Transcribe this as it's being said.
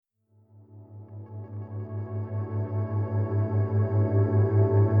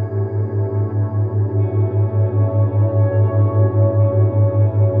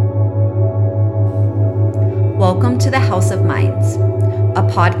to the House of Minds, a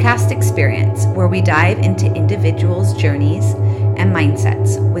podcast experience where we dive into individuals' journeys and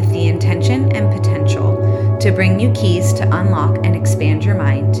mindsets with the intention and potential to bring you keys to unlock and expand your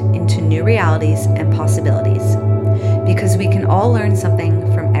mind into new realities and possibilities. Because we can all learn something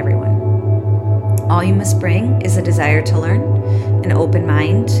from everyone. All you must bring is a desire to learn, an open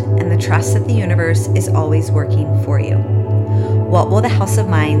mind, and the trust that the universe is always working for you. What will the House of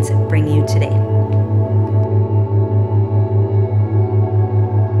Minds bring you today?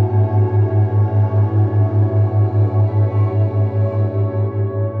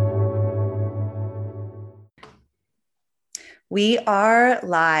 We are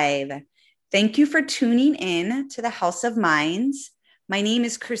live. Thank you for tuning in to the House of Minds. My name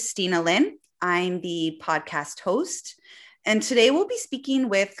is Christina Lynn. I'm the podcast host, and today we'll be speaking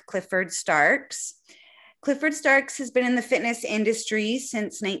with Clifford Starks. Clifford Starks has been in the fitness industry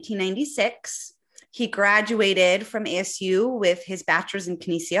since 1996. He graduated from ASU with his bachelor's in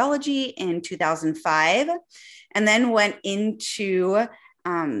kinesiology in 2005, and then went into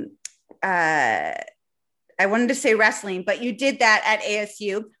I wanted to say wrestling, but you did that at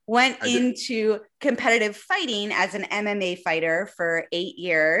ASU, went into competitive fighting as an MMA fighter for 8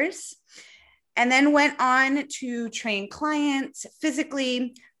 years, and then went on to train clients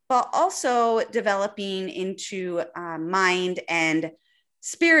physically, but also developing into mind and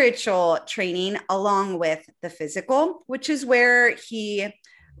spiritual training along with the physical, which is where he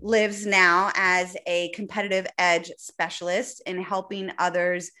lives now as a competitive edge specialist in helping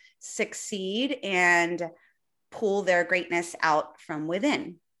others succeed and pull their greatness out from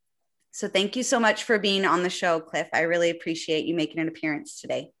within. So thank you so much for being on the show, Cliff. I really appreciate you making an appearance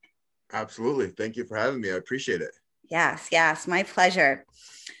today. Absolutely. Thank you for having me. I appreciate it. Yes, my pleasure.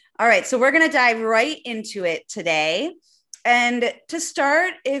 All right, so we're going to dive right into it today. And to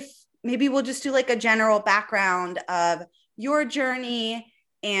start, if maybe we'll just do like a general background of your journey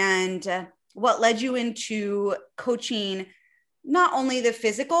and what led you into coaching not only the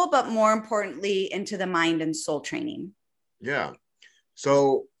physical, but more importantly, into the mind and soul training. Yeah.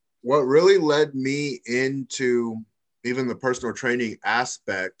 So what really led me into even the personal training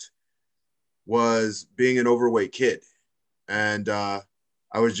aspect was being an overweight kid. And I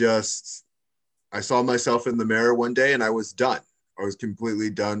saw myself in the mirror one day and I was done. I was completely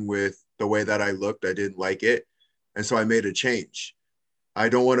done with the way that I looked. I didn't like it. And so I made a change. I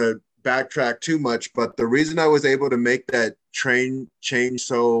don't want to backtrack too much, but the reason I was able to make that change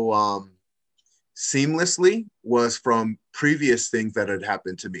so seamlessly was from previous things that had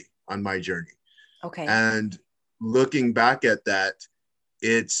happened to me on my journey. Okay. And looking back at that,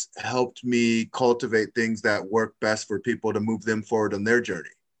 it's helped me cultivate things that work best for people to move them forward on their journey.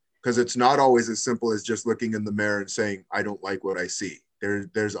 Because it's not always as simple as just looking in the mirror and saying, I don't like what I see.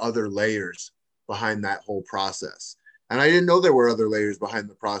 There's other layers behind that whole process. And I didn't know there were other layers behind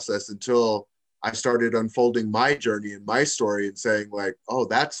the process until I started unfolding my journey and my story and saying like, oh,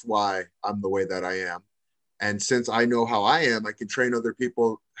 that's why I'm the way that I am. And since I know how I am, I can train other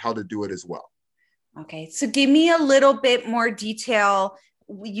people how to do it as well. Okay. So give me a little bit more detail.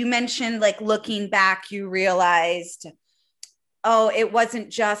 You mentioned like looking back, you realized, oh, it wasn't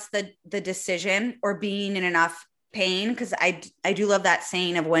just the decision or being in enough pain, because I do love that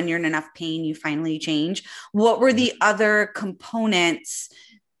saying of when you're in enough pain, you finally change. What were the other components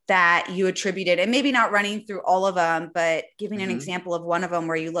that you attributed, and maybe not running through all of them, but giving an example of one of them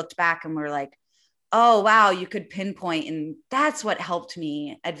where you looked back and were like, oh, wow, you could pinpoint, and that's what helped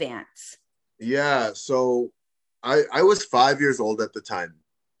me advance? Yeah. So I was 5 years old at the time.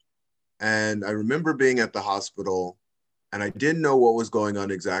 And I remember being at the hospital and I didn't know what was going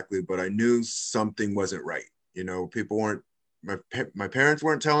on exactly, but I knew something wasn't right. You know, my parents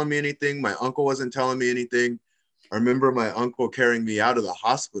weren't telling me anything. My uncle wasn't telling me anything. I remember my uncle carrying me out of the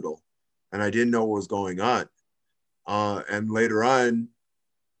hospital and I didn't know what was going on. And later on,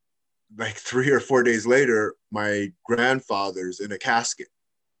 like 3 or 4 days later, my grandfather's in a casket.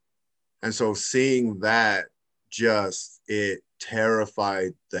 And so seeing that it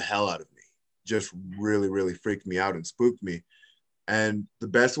terrified the hell out of me, just really, really freaked me out and spooked me. And the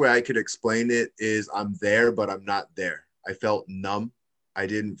best way I could explain it is I'm there, but I'm not there. I felt numb. I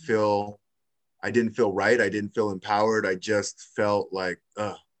didn't feel right. I didn't feel empowered. I just felt like,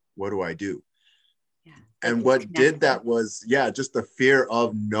 what do I do? Yeah, and what did that was, just the fear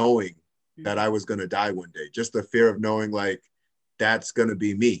of knowing that I was going to die one day. Just the fear of knowing like, that's going to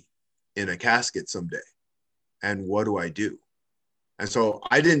be me in a casket someday. And what do I do? And so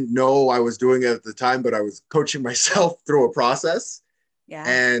I didn't know I was doing it at the time, but I was coaching myself through a process. Yeah.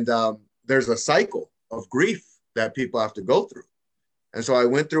 And there's a cycle of grief that people have to go through. And so I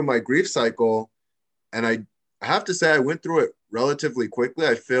went through my grief cycle and I have to say I went through it relatively quickly.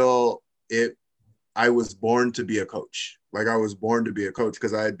 I feel it, I was born to be a coach. Like I was born to be a coach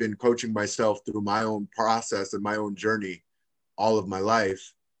because I had been coaching myself through my own process and my own journey all of my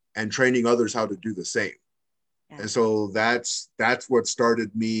life and training others how to do the same. Yeah. And so that's what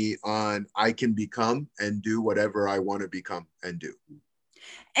started me on I can become and do whatever I want to become and do.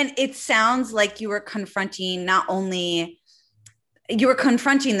 And it sounds like you were confronting not only, you were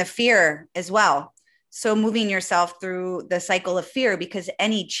confronting the fear as well. So moving yourself through the cycle of fear, because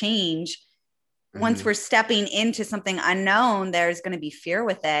any change, once we're stepping into something unknown, there's going to be fear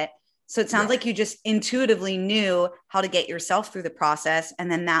with it. So it sounds like you just intuitively knew how to get yourself through the process. And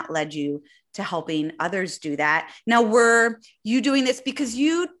then that led you to helping others do that. Now, were you doing this because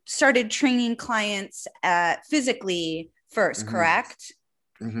you started training clients physically first, correct?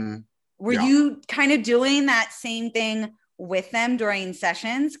 Were you kind of doing that same thing with them during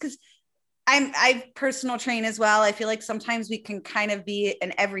sessions? Because I personal train as well. I feel like sometimes we can kind of be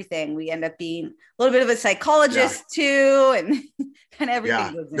in everything. We end up being a little bit of a psychologist too, and kind of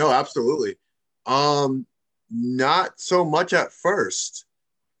everything goes in. No, absolutely. Not so much at first.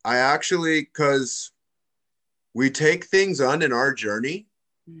 I actually, because we take things on in our journey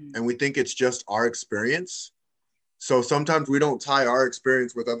and we think it's just our experience. So sometimes we don't tie our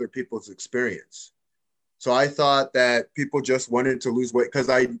experience with other people's experience. So I thought that people just wanted to lose weight because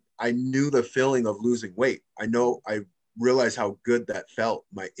I knew the feeling of losing weight. I realized how good that felt.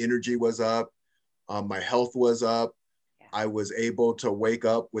 My energy was up. My health was up. I was able to wake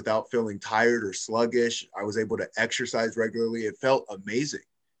up without feeling tired or sluggish. I was able to exercise regularly. It felt amazing.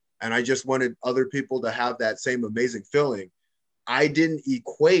 And I just wanted other people to have that same amazing feeling. I didn't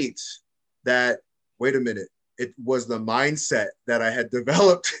equate that, wait a minute, it was the mindset that I had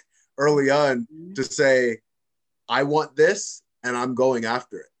developed early on to say, I want this and I'm going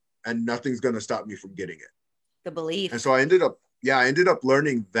after it and nothing's going to stop me from getting it. The belief. And so I ended up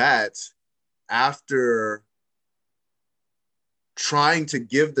learning that after trying to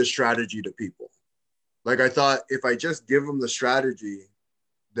give the strategy to people. Like I thought if I just give them the strategy,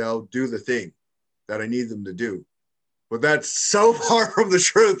 they'll do the thing that I need them to do. But that's so far from the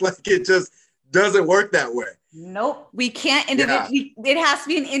truth. Like it just doesn't work that way. Nope. We can't it has to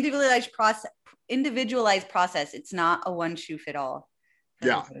be an individualized process. It's not a one shoe fit all.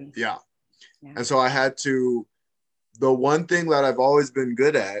 Yeah. And so I had to, the one thing that I've always been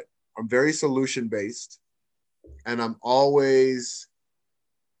good at, I'm very solution based and I'm always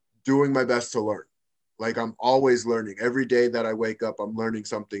doing my best to learn. Like I'm always learning. Every day that I wake up, I'm learning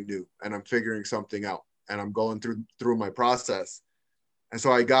something new and I'm figuring something out and I'm going through my process. And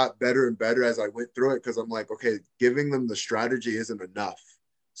so I got better and better as I went through it because I'm like, okay, giving them the strategy isn't enough.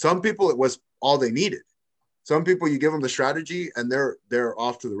 Some people, it was all they needed. Some people, you give them the strategy and they're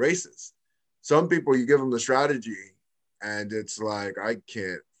off to the races. Some people, you give them the strategy and it's like, I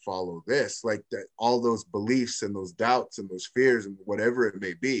can't follow this. Like that, all those beliefs and those doubts and those fears and whatever it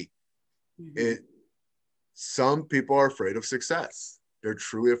may be. Some people are afraid of success. They're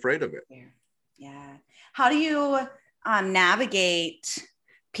truly afraid of it. Yeah. How do you navigate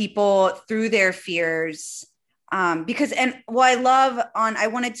people through their fears? Because, and what I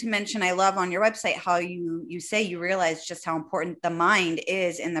wanted to mention, I love on your website, how you say you realize just how important the mind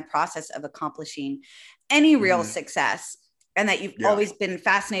is in the process of accomplishing any real success, and that you've always been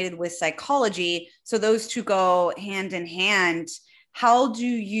fascinated with psychology. So those two go hand in hand. How do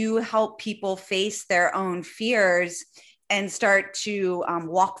you help people face their own fears and start to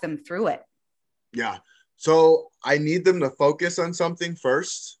walk them through it? Yeah. So I need them to focus on something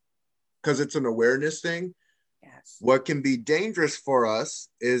first because it's an awareness thing. Yes. What can be dangerous for us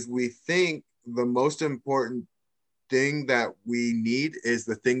is we think the most important thing that we need is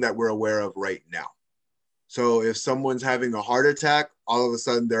the thing that we're aware of right now. So if someone's having a heart attack, all of a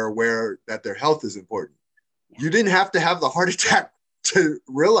sudden they're aware that their health is important. You didn't have to have the heart attack to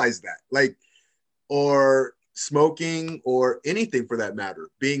realize that, like, or smoking or anything for that matter,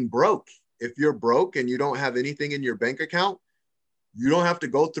 being broke. If you're broke and you don't have anything in your bank account, you don't have to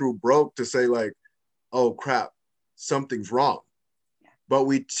go through broke to say like, oh crap, something's wrong. But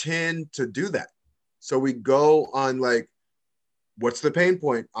we tend to do that. So we go on like, what's the pain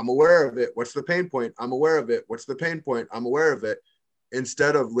point? I'm aware of it. What's the pain point? I'm aware of it. What's the pain point? I'm aware of it.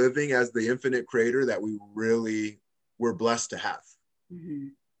 Instead of living as the infinite creator that we really were blessed to have.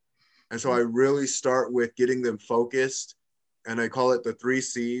 And so I really start with getting them focused. And I call it the 3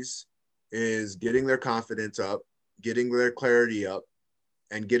 C's, is getting their confidence up, getting their clarity up,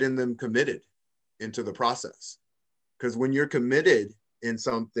 and getting them committed into the process. Because when you're committed in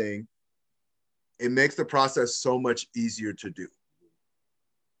something, it makes the process so much easier to do.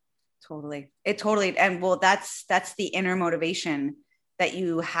 Totally. It totally. And well, that's the inner motivation that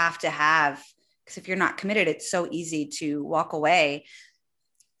you have to have. Because if you're not committed, it's so easy to walk away.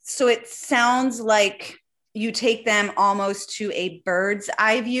 So it sounds like you take them almost to a bird's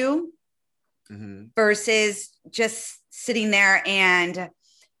eye view versus just sitting there and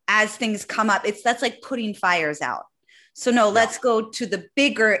as things come up, that's like putting fires out. So no, let's go to the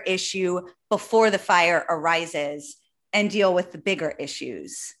bigger issue before the fire arises and deal with the bigger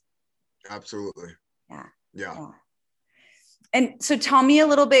issues. Absolutely. Yeah. And so tell me a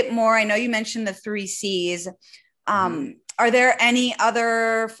little bit more. I know you mentioned the 3 C's. Are there any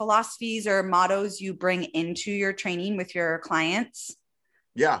other philosophies or mottos you bring into your training with your clients?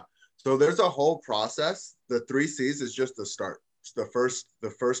 Yeah. So there's a whole process. The 3 C's is just the start. It's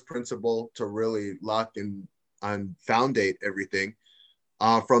the first principle to really lock in and foundate everything.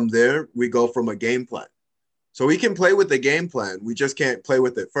 From there, we go from a game plan. So we can play with the game plan. We just can't play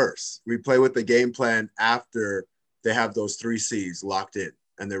with it first. We play with the game plan after they have those 3 C's locked in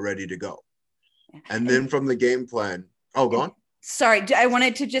and they're ready to go. And then from the game plan, go on. Sorry, I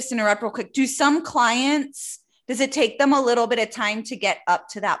wanted to just interrupt real quick. Do some clients, does it take them a little bit of time to get up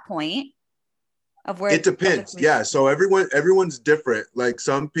to that point of where it depends? Yeah. So everyone's different. Like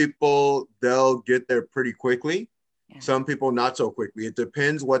some people, they'll get there pretty quickly. Yeah. Some people not so quickly. It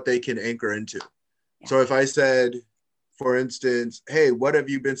depends what they can anchor into. Yeah. So if I said, for instance, hey, what have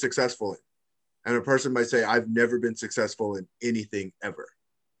you been successful in? And a person might say, I've never been successful in anything ever.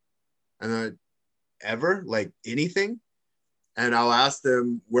 And then, ever? Like anything? And I'll ask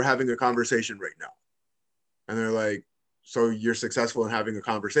them, we're having a conversation right now. And they're like, so you're successful in having a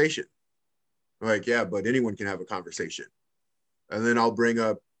conversation? I'm like, yeah, but anyone can have a conversation. And then I'll bring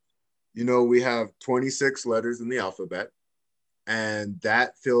up, we have 26 letters in the alphabet, and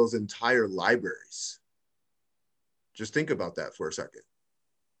that fills entire libraries. Just think about that for a second.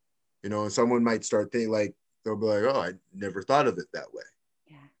 And someone might start thinking like, they'll be like, oh, I never thought of it that way.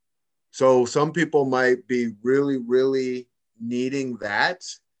 Yeah. So some people might be really, really needing that.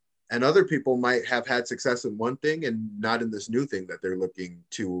 And other people might have had success in one thing and not in this new thing that they're looking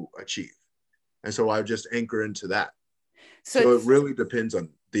to achieve. And so I just anchor into that. So it really depends on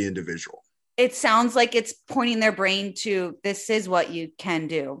the individual. It sounds like it's pointing their brain to, this is what you can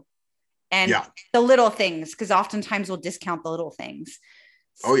do. And the little things, because oftentimes we'll discount the little things.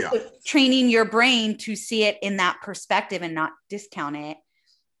 Oh, yeah. So training your brain to see it in that perspective and not discount it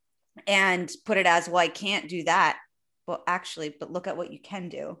and put it as, well, I can't do that. Well, actually, but look at what you can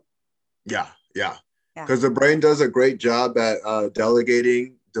do. Yeah. Because the brain does a great job at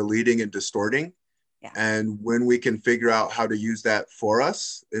delegating, deleting, and distorting. Yeah. And when we can figure out how to use that for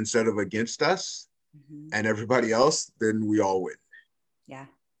us instead of against us and everybody else, then we all win. Yeah,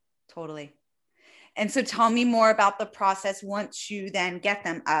 totally. And so tell me more about the process once you then get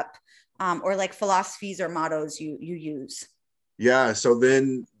them up, or like philosophies or mottos you use. Yeah. So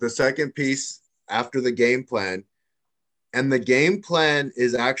then the second piece after the game plan, and the game plan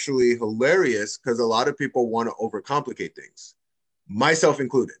is actually hilarious because a lot of people want to overcomplicate things, myself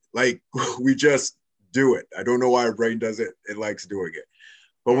included. Like we just do it. I don't know why our brain does it. It likes doing it.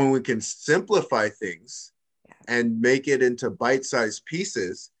 But when we can simplify things and make it into bite-sized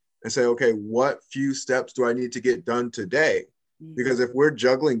pieces and say, okay, what few steps do I need to get done today? Because if we're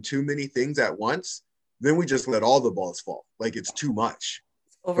juggling too many things at once, then we just let all the balls fall. Like it's too much.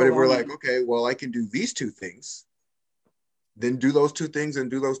 But if we're like, okay, well, I can do these 2 things, then do those 2 things and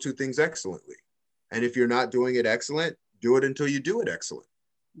do those 2 things excellently. And if you're not doing it excellent, do it until you do it excellent.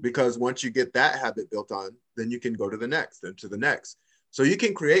 Because once you get that habit built on, then you can go to the next and to the next. So you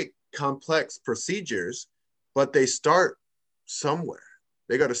can create complex procedures, but they start somewhere.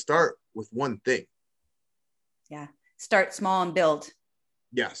 They got to start with one thing. Yeah. Start small and build.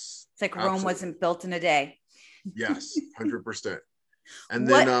 Yes. It's like Rome wasn't built in a day. Yes, 100%. And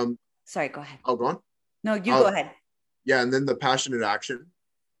then sorry, go ahead. Oh, go on. No, you go ahead. Yeah, and then the passionate action.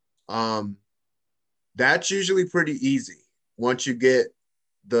 That's usually pretty easy once you get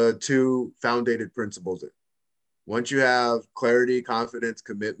the 2 foundated principles in. Once you have clarity, confidence,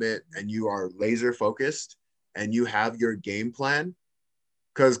 commitment, and you are laser focused and you have your game plan,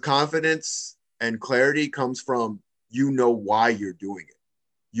 because confidence and clarity comes from why you're doing it.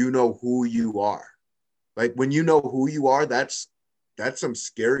 You know who you are. Like when you know who you are, that's some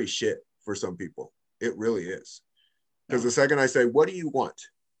scary shit for some people. It really is. Because the second I say, what do you want?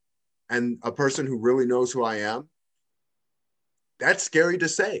 And a person who really knows who I am, that's scary to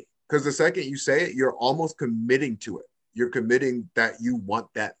say. Because the second you say it, you're almost committing to it. You're committing that you want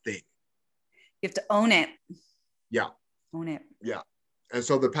that thing. You have to own it. Yeah. Own it. Yeah. And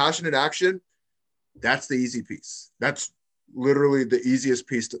so the passionate action, that's the easy piece. That's literally the easiest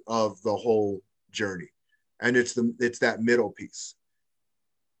piece of the whole journey. And it's that middle piece.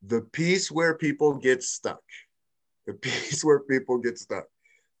 The piece where people get stuck. The piece where people get stuck.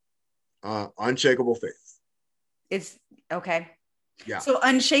 Unshakable faith. It's okay. Yeah. So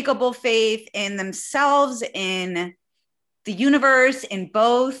unshakable faith in themselves, in the universe, in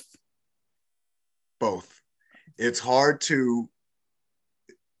both. Both. It's hard to,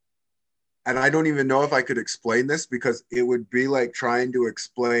 and I don't even know if I could explain this, because it would be like trying to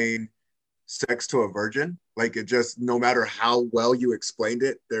explain sex to a virgin. Like, it just, no matter how well you explained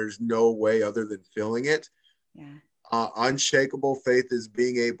it, there's no way other than feeling it. Yeah. Unshakable faith is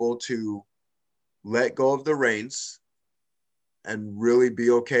being able to let go of the reins and really be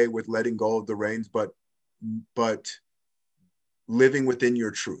okay with letting go of the reins, but living within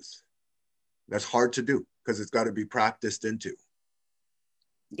your truth. That's hard to do because it's got to be practiced into.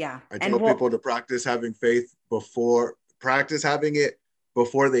 Yeah. I tell people to practice having faith practice having it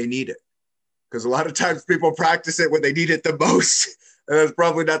before they need it. Because a lot of times people practice it when they need it the most. And that's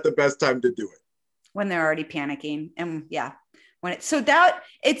probably not the best time to do it. When they're already panicking. And yeah, it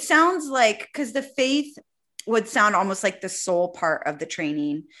sounds like, because the faith would sound almost like the soul part of the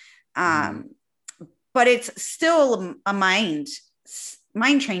training. But it's still a mind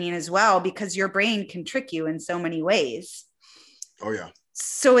training as well, because your brain can trick you in so many ways. Oh yeah.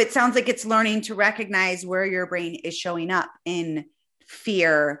 So it sounds like it's learning to recognize where your brain is showing up in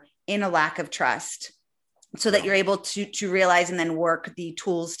fear, in a lack of trust, so that you're able to realize and then work the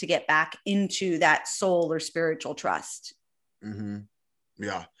tools to get back into that soul or spiritual trust.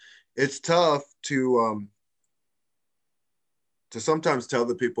 Yeah. It's tough to sometimes tell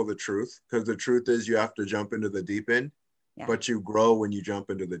the people the truth, because the truth is you have to jump into the deep end, but you grow when you jump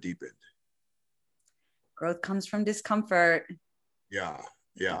into the deep end. Growth comes from discomfort. Yeah.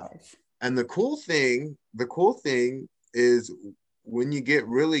 And the cool thing is, when you get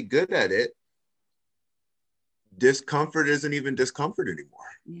really good at it, discomfort isn't even discomfort anymore.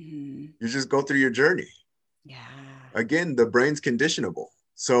 You just go through your journey. Yeah. Again, the brain's conditionable.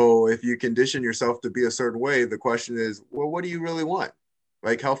 So if you condition yourself to be a certain way, the question is, well, what do you really want?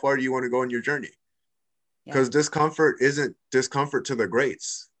 Like, how far do you want to go in your journey? Because discomfort isn't discomfort to the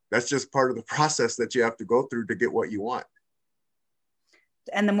greats. That's just part of the process that you have to go through to get what you want.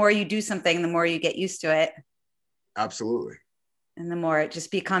 And the more you do something, the more you get used to it. Absolutely. And the more it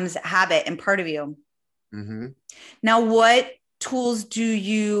just becomes habit and part of you. Now, what tools do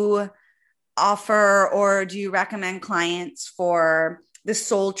you offer, or do you recommend clients for the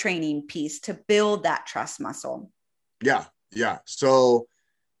soul training piece to build that trust muscle? Yeah. So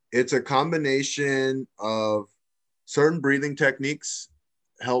it's a combination of certain breathing techniques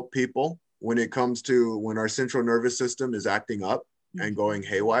help people when it comes to when our central nervous system is acting up and going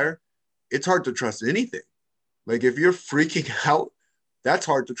haywire. It's hard to trust anything. Like, if you're freaking out, that's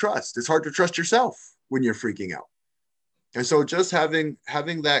hard to trust. It's hard to trust yourself when you're freaking out. And so just having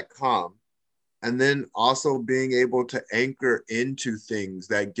that calm, and then also being able to anchor into things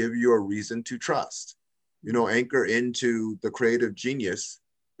that give you a reason to trust, anchor into the creative genius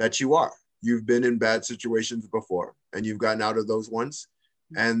that you are. You've been in bad situations before and you've gotten out of those ones.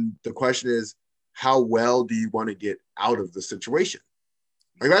 And the question is, how well do you want to get out of the situation?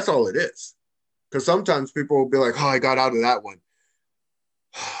 Like, that's all it is. Because sometimes people will be like, oh, I got out of that one.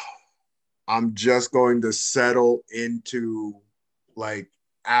 I'm just going to settle into like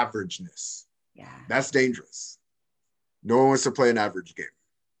averageness. Yeah. That's dangerous. No one wants to play an average game.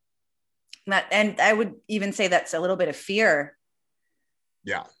 And I would even say that's a little bit of fear.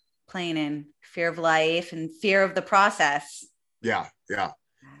 Yeah. Playing in fear of life and fear of the process. Yeah.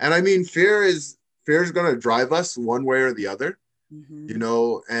 And I mean, fear is going to drive us one way or the other,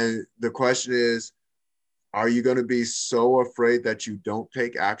 and the question is, are you going to be so afraid that you don't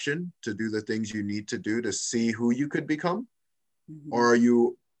take action to do the things you need to do to see who you could become? Or are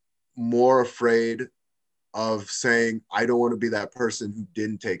you more afraid of saying, I don't want to be that person who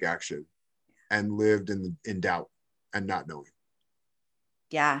didn't take action and lived in doubt and not knowing?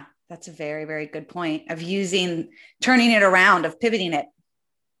 Yeah, that's a very, very good point of turning it around, of pivoting it.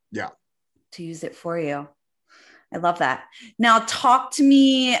 Yeah. To use it for you. I love that. Now, talk to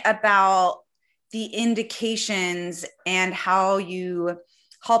me about the indications and how you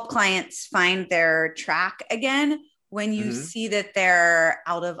help clients find their track again when you see that they're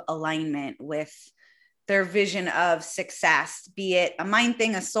out of alignment with their vision of success, be it a mind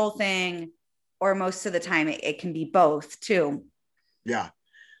thing, a soul thing, or most of the time it can be both too. Yeah.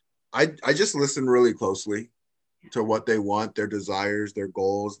 I just listen really closely to what they want, their desires, their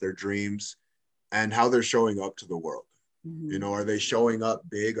goals, their dreams, and how they're showing up to the world. Are they showing up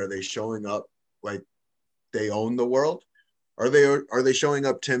big? Are they showing up like they own the world? Are they showing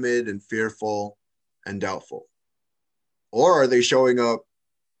up timid and fearful and doubtful? Or are they showing up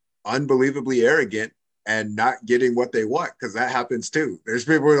unbelievably arrogant and not getting what they want? Because that happens too. There's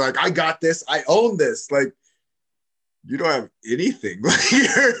people who are like, I got this, I own this. Like, you don't have anything. Like,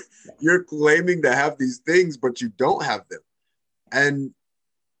 you're claiming to have these things, but you don't have them. And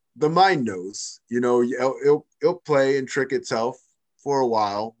the mind knows, it'll play and trick itself for a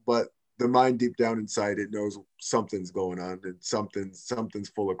while, but the mind deep down inside, it knows something's going on and something's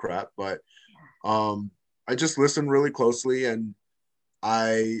full of crap. But I just listen really closely, and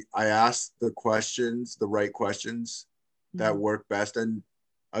I ask the right questions that work best. And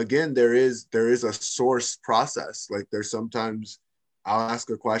again, there is a source process. Like, there's sometimes I'll ask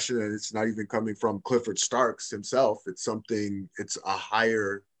a question and it's not even coming from Clifford Starks himself. It's a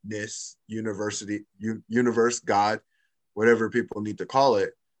higherness, universe, God, whatever people need to call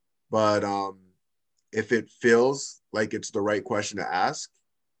it. But if it feels like it's the right question to ask,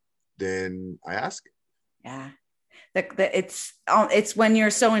 then I ask it. Yeah. It's when you're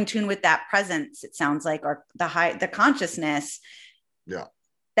so in tune with that presence, it sounds like, or the consciousness. Yeah.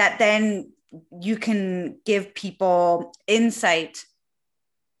 That then you can give people insight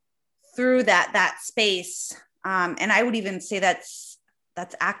through that space. And I would even say that's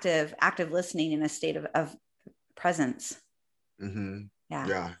active listening in a state of presence. Mm-hmm. Yeah.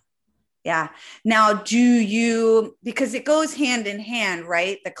 Yeah. Yeah. Now, because it goes hand in hand,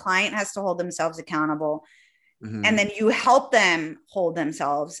 right? The client has to hold themselves accountable. Mm-hmm. And then you help them hold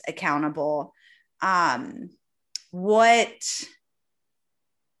themselves accountable.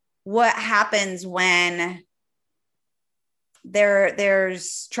 What happens when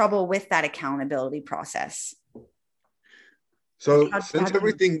there's trouble with that accountability process? So since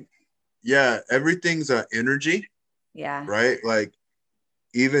everything's energy. Yeah. Right? Like,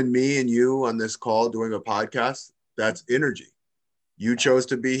 even me and you on this call doing a podcast, that's energy. You chose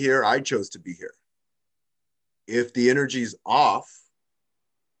to be here. I chose to be here. If the energy's off,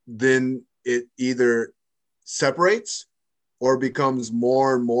 then it either separates or becomes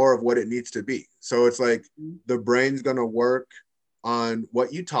more and more of what it needs to be. So it's like the brain's going to work on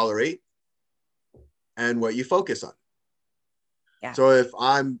what you tolerate and what you focus on. Yeah. So if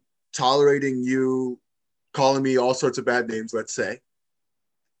I'm tolerating you calling me all sorts of bad names, let's say,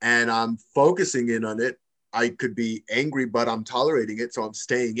 and I'm focusing in on it, I could be angry, but I'm tolerating it. So I'm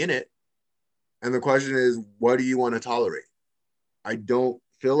staying in it. And the question is, what do you want to tolerate? I don't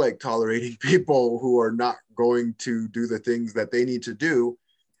feel like tolerating people who are not going to do the things that they need to do.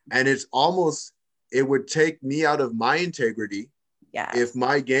 And it would take me out of my integrity. Yeah. If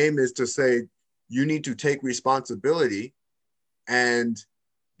my game is to say, you need to take responsibility, and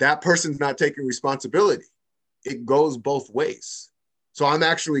that person's not taking responsibility. It goes both ways. So I'm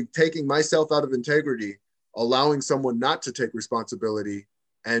actually taking myself out of integrity, allowing someone not to take responsibility,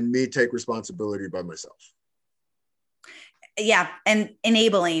 and me take responsibility by myself. Yeah. And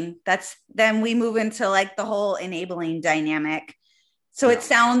enabling, then we move into like the whole enabling dynamic. So It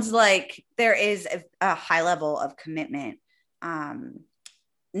sounds like there is a high level of commitment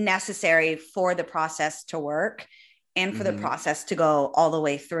necessary for the process to work and for the process to go all the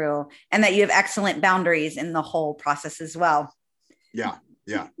way through, and that you have excellent boundaries in the whole process as well. Yeah.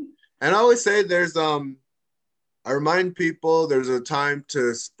 Yeah. And I always say I remind people there's a time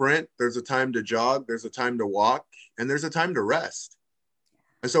to sprint, there's a time to jog, there's a time to walk, and there's a time to rest.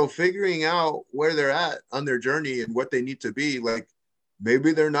 And so figuring out where they're at on their journey and what they need to be, like,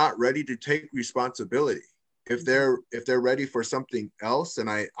 maybe they're not ready to take responsibility. If they're ready for something else and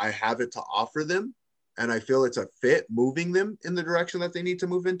I have it to offer them, and I feel it's a fit moving them in the direction that they need to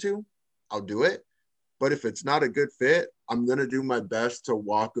move into, I'll do it. But if it's not a good fit, I'm going to do my best to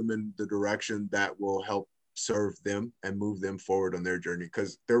walk them in the direction that will help serve them and move them forward on their journey,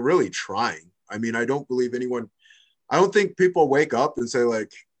 because they're really trying. I mean, I don't think people wake up and say,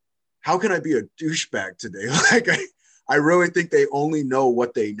 like, how can I be a douchebag today? Like, I really think they only know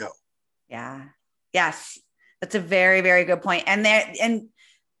what they know. Yeah. Yes. That's a very, very good point. And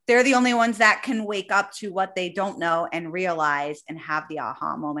they're the only ones that can wake up to what they don't know and realize and have the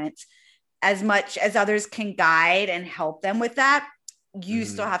aha moments. As much as others can guide and help them with that, you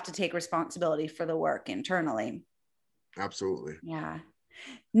still have to take responsibility for the work internally. Absolutely. Yeah.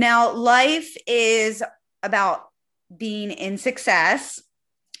 Now, life is about being in success,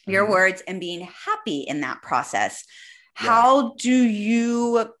 your words, and being happy in that process. Yeah. How do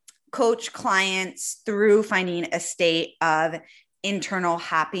you coach clients through finding a state of internal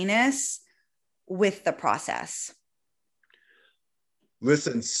happiness with the process?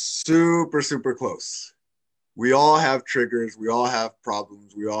 Listen, super, super close. We all have triggers. We all have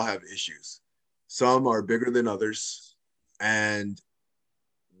problems. We all have issues. Some are bigger than others. And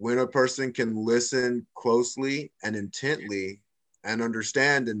when a person can listen closely and intently and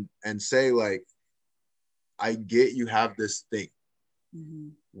understand and say, like, I get you have this thing. Mm-hmm.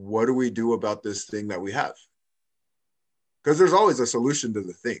 What do we do about this thing that we have? Because there's always a solution to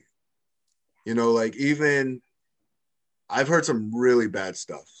the thing. You know, like, even I've heard some really bad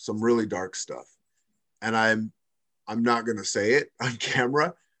stuff, some really dark stuff. And I'm not going to say it on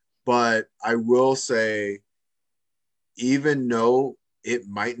camera, but I will say, even though it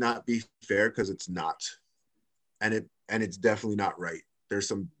might not be fair, because it's not, and it's definitely not right. There's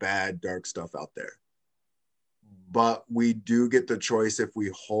some bad, dark stuff out there. But we do get the choice if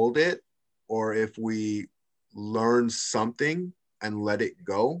we hold it, or if we learn something and let it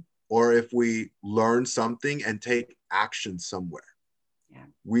go, or if we learn something and take action somewhere. Yeah.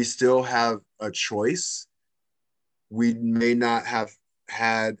 We still have a choice. We may not have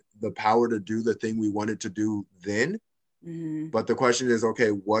had the power to do the thing we wanted to do then, mm-hmm. but the question is, okay,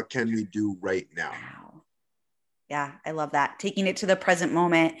 what can we do right now? Wow. Yeah, I love that. Taking it to the present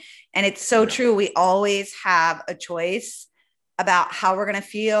moment. And it's so true. We always have a choice about how we're going to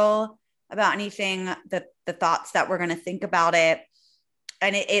feel about anything, the thoughts that we're going to think about it.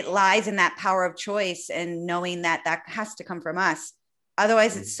 And it lies in that power of choice and knowing that that has to come from us.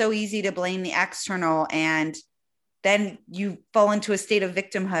 Otherwise, it's so easy to blame the external, and then you fall into a state of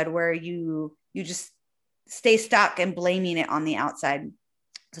victimhood where you just stay stuck and blaming it on the outside.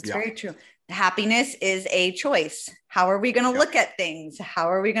 So it's very true. Happiness is a choice. How are we going to look at things? How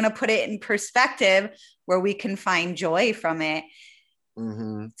are we going to put it in perspective where we can find joy from it?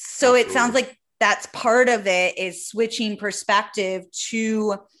 Mm-hmm. So Absolutely. It sounds like that's part of it, is switching perspective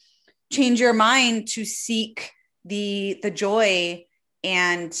to change your mind to seek the joy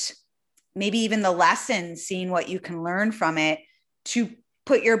and maybe even the lessons, seeing what you can learn from it to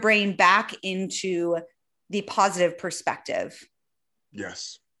put your brain back into the positive perspective.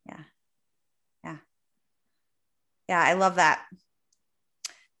 Yes. Yeah. Yeah. Yeah. I love that.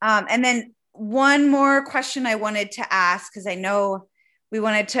 And then one more question I wanted to ask, because I know we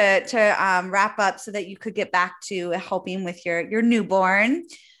wanted to wrap up so that you could get back to helping with your newborn.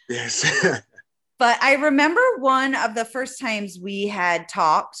 Yes. But I remember one of the first times we had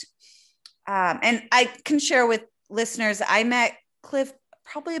talked, and I can share with listeners, I met Cliff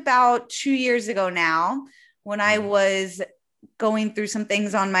probably about 2 years ago now, when I was going through some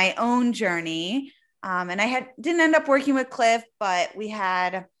things on my own journey. And I didn't end up working with Cliff, but we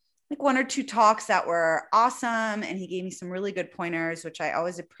had like 1 or 2 talks that were awesome. And he gave me some really good pointers, which I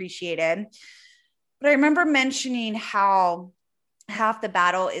always appreciated. But I remember mentioning how half the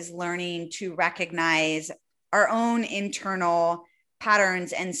battle is learning to recognize our own internal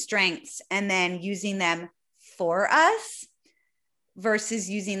patterns and strengths, and then using them for us versus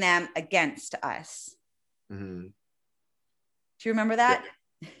using them against us. Mm-hmm. Do you remember that?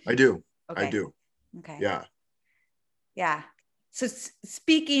 Yeah, I do. Okay. I do. Okay. Yeah. Yeah. So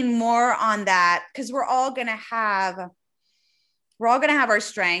speaking more on that, because we're all going to have our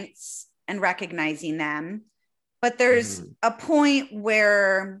strengths and recognizing them, but there's a point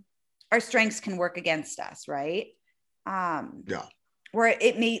where our strengths can work against us, right? Yeah. Where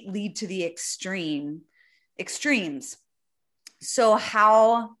it may lead to the extremes. So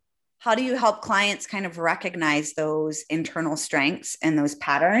how do you help clients kind of recognize those internal strengths and those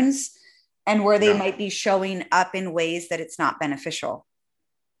patterns, and where they might be showing up in ways that it's not beneficial?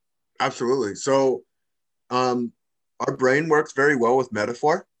 Absolutely. So our brain works very well with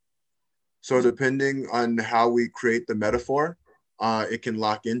metaphor. So depending on how we create the metaphor, it can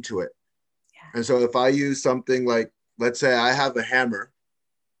lock into it. Yeah. And so if I use something like, let's say I have a hammer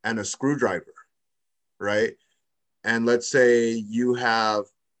and a screwdriver, right? And let's say you have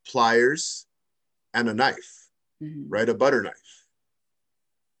pliers and a knife, right? A butter knife.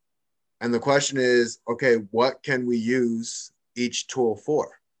 And the question is, okay, what can we use each tool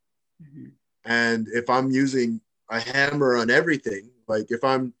for? Mm-hmm. And if I'm using a hammer on everything, like if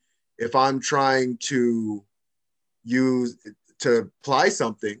I'm trying to ply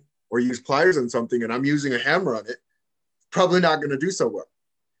something or use pliers on something and I'm using a hammer on it, probably not going to do so well.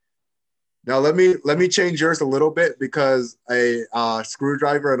 Now, let me change yours a little bit, because a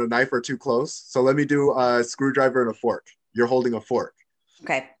screwdriver and a knife are too close. So let me do a screwdriver and a fork. You're holding a fork.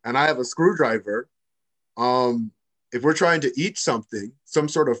 Okay. And I have a screwdriver. If we're trying to eat something, some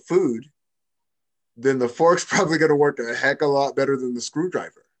sort of food, then the fork's probably going to work a heck of a lot better than the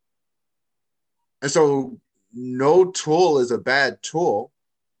screwdriver. And so no tool is a bad tool.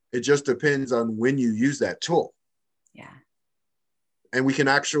 It just depends on when you use that tool. Yeah. And we can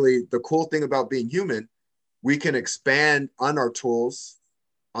actually, the cool thing about being human, we can expand on our tools,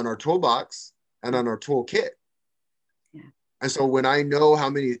 on our toolbox, and on our toolkit. Yeah. And so when I know how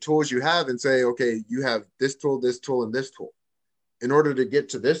many tools you have and say, okay, you have this tool, and this tool. In order to get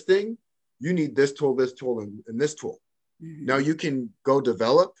to this thing, you need this tool, and this tool. Mm-hmm. Now you can go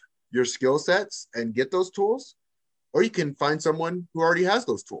develop your skill sets and get those tools, or you can find someone who already has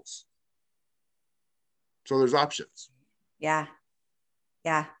those tools. So there's options. Yeah.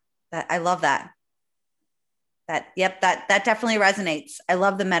 Yeah. I love that. That definitely resonates. I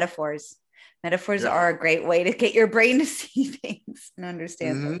love the metaphors. Metaphors are a great way to get your brain to see things and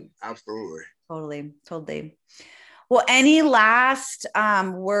understand things. Absolutely. Totally. Well, any last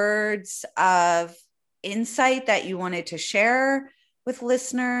words of insight that you wanted to share with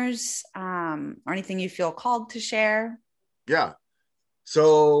listeners, or anything you feel called to share? Yeah.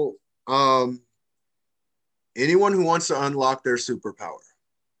 So anyone who wants to unlock their superpower,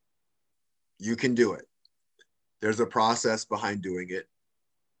 you can do it. There's a process behind doing it.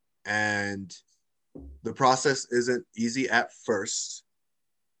 And the process isn't easy at first,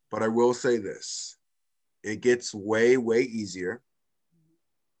 but I will say this. It gets way, way easier.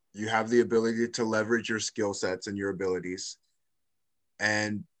 You have the ability to leverage your skill sets and your abilities,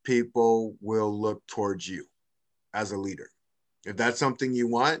 and people will look towards you as a leader. If that's something you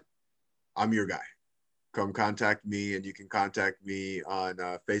want, I'm your guy. Come contact me, and you can contact me on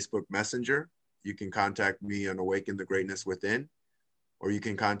Facebook Messenger. You can contact me on Awaken the Greatness Within, or you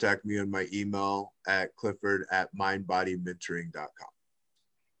can contact me on my email at clifford@mindbodymentoring.com.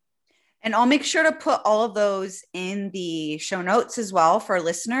 And I'll make sure to put all of those in the show notes as well for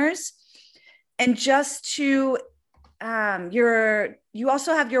listeners. And just to, you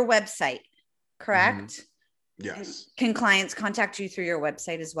also have your website, correct? Yes. Can clients contact you through your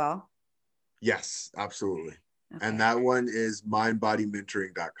website as well? Yes, absolutely. Okay. And that one is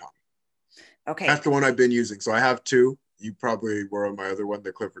mindbodymentoring.com. Okay. That's the one I've been using. So I have two. You probably were on my other one,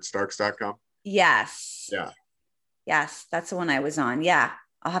 the cliffordstarks.com. Yes. Yeah. Yes, that's the one I was on. Yeah.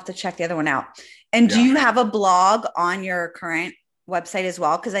 I'll have to check the other one out. And do you have a blog on your current website as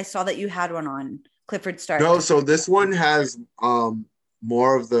well? Because I saw that you had one on Clifford Starks. No, so this one has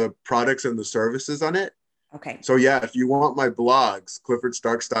more of the products and the services on it. Okay. So yeah, if you want my blogs,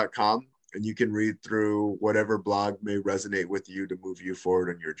 cliffordstarks.com, and you can read through whatever blog may resonate with you to move you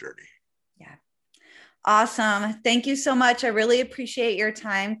forward on your journey. Yeah. Awesome. Thank you so much. I really appreciate your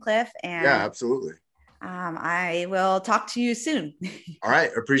time, Cliff. And yeah, absolutely. I will talk to you soon. All right.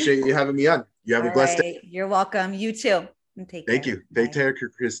 Appreciate you having me on. You have a blessed day. You're welcome. You too. And take care. Thank you. Take care,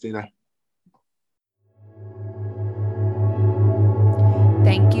 Christina.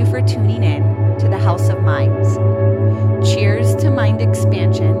 Thank you for tuning in to the House of Minds. Cheers to mind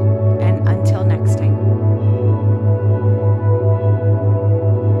expansion